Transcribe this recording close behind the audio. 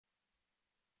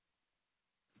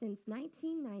Since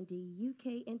 1990,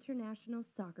 UK International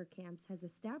Soccer Camps has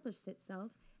established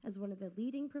itself as one of the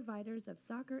leading providers of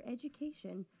soccer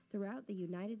education throughout the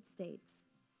United States.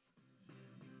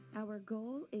 Our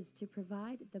goal is to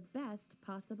provide the best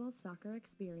possible soccer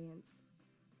experience.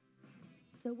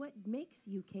 So what makes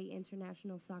UK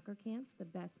International Soccer Camps the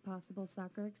best possible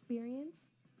soccer experience?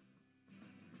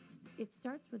 It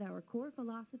starts with our core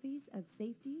philosophies of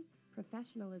safety,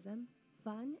 professionalism,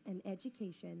 fun, and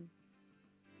education.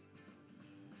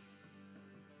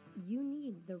 You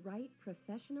need the right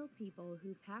professional people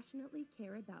who passionately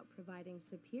care about providing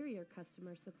superior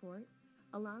customer support,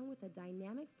 along with a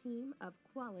dynamic team of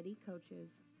quality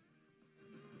coaches.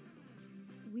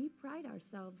 We pride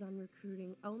ourselves on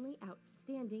recruiting only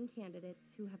outstanding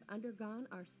candidates who have undergone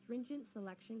our stringent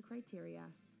selection criteria.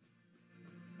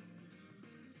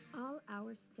 All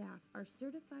our staff are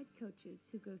certified coaches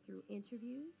who go through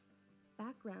interviews,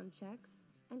 background checks,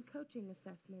 and coaching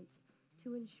assessments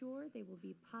to ensure they will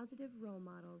be positive role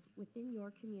models within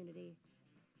your community.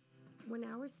 When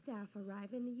our staff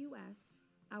arrive in the U.S.,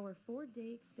 our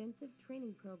 4-day extensive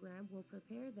training program will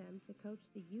prepare them to coach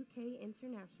the UK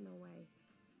International way.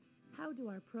 How do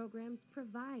our programs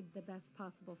provide the best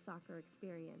possible soccer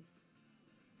experience?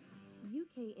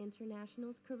 UK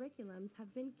International's curriculums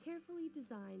have been carefully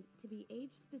designed to be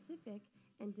age-specific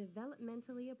and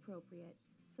developmentally appropriate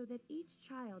so that each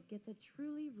child gets a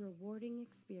truly rewarding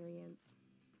experience.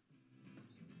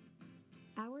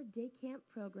 Our day camp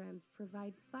programs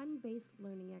provide fun-based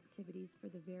learning activities for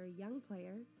the very young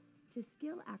player, to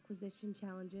skill acquisition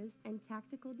challenges and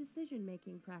tactical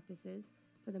decision-making practices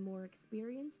for the more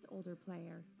experienced older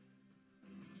player.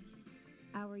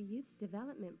 Our youth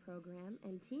development program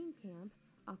and teen camp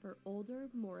offer older,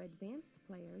 more advanced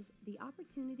players the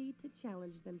opportunity to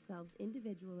challenge themselves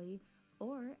individually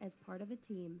or as part of a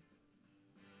team.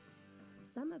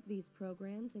 Some of these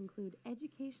programs include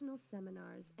educational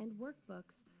seminars and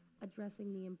workbooks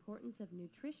addressing the importance of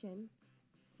nutrition,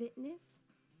 fitness,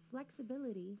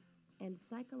 flexibility, and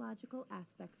psychological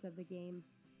aspects of the game.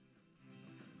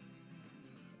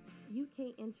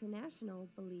 UK International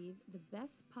believe the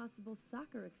best possible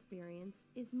soccer experience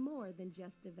is more than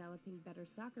just developing better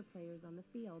soccer players on the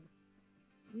field.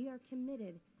 We are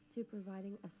committed to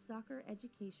providing a soccer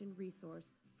education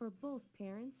resource for both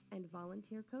parents and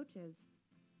volunteer coaches.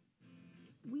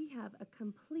 We have a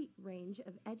complete range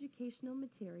of educational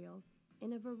material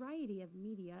and a variety of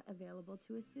media available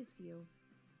to assist you.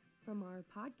 From our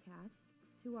podcasts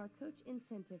to our coach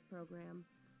incentive program,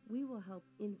 we will help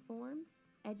inform,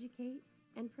 educate,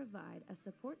 and provide a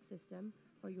support system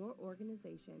for your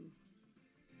organization.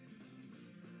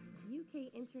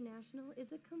 UK International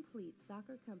is a complete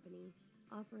soccer company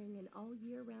offering an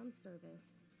all-year-round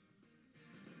service.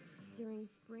 During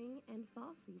spring and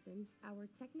fall seasons, our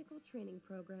technical training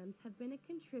programs have been a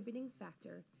contributing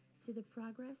factor to the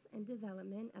progress and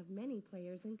development of many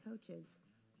players and coaches.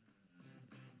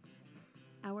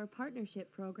 Our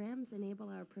partnership programs enable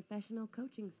our professional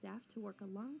coaching staff to work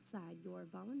alongside your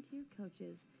volunteer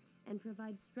coaches and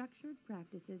provide structured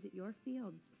practices at your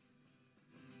fields.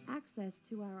 Access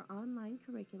to our online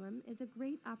curriculum is a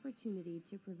great opportunity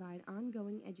to provide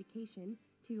ongoing education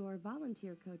to your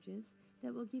volunteer coaches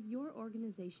that will give your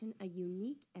organization a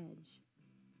unique edge.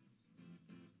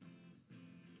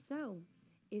 So,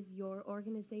 is your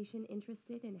organization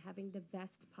interested in having the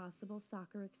best possible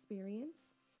soccer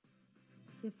experience?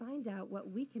 To find out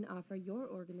what we can offer your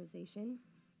organization,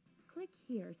 click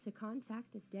here to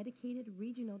contact a dedicated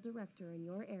regional director in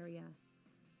your area.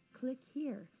 Click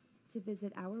here to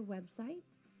visit our website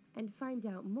and find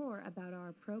out more about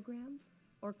our programs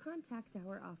or contact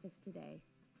our office today.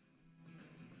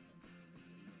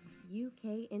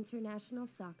 UK International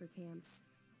Soccer Camps.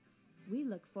 We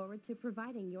look forward to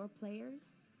providing your players,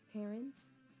 parents,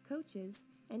 coaches,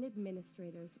 and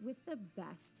administrators with the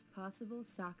best possible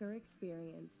soccer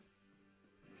experience.